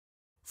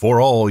For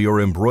all your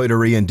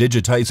embroidery and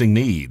digitizing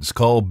needs,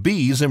 call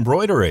Bees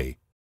Embroidery.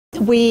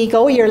 We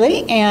go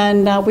yearly,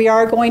 and we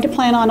are going to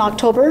plan on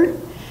October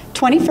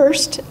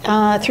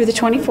 21st through the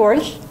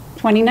 24th,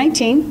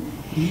 2019.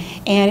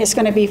 And it's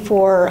going to be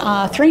for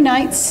 3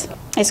 nights.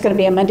 It's going to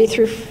be a Monday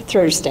through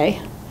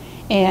Thursday.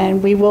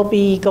 And we will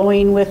be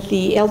going with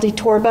the LD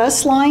Tour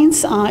bus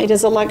lines. It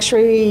is a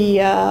luxury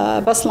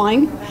bus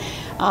line.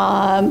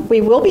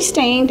 We will be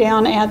staying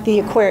down at the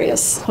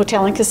Aquarius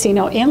Hotel and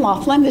Casino in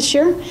Laughlin this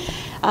year.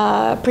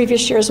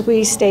 Previous years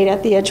we stayed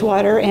at the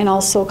Edgewater and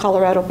also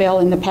Colorado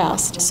Belle in the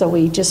past. So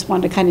we just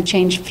wanted to kind of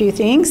change a few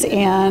things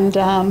and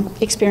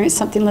experience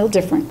something a little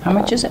different. How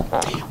much is it?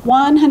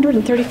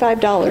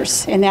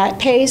 $135, and that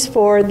pays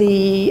for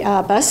the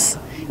bus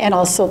and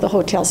also the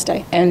hotel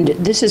stay. And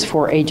this is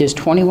for ages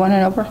 21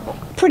 and over?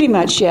 Pretty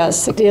much,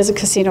 yes. It is a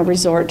casino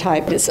resort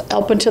type. It's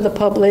open to the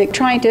public,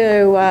 trying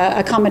to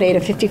accommodate a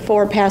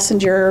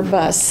 54-passenger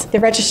bus. The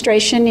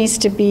registration needs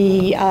to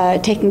be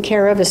taken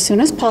care of as soon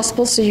as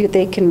possible so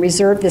they can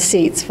reserve the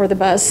seats for the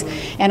bus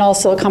and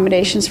also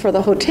accommodations for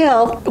the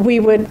hotel. We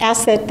would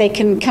ask that they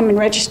can come and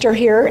register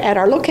here at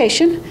our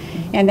location,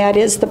 and that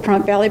is the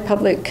Pahrump Valley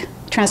Public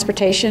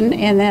Transportation,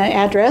 and the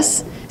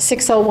address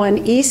 601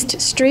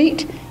 East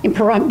Street in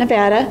Pahrump,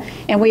 Nevada,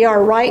 and we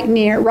are right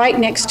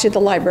next to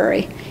the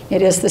library.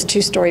 It is this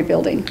 2-story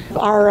building.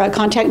 Our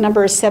contact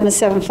number is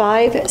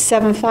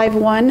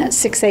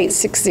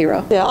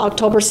 775-751-6860.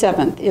 October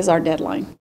 7th is our deadline.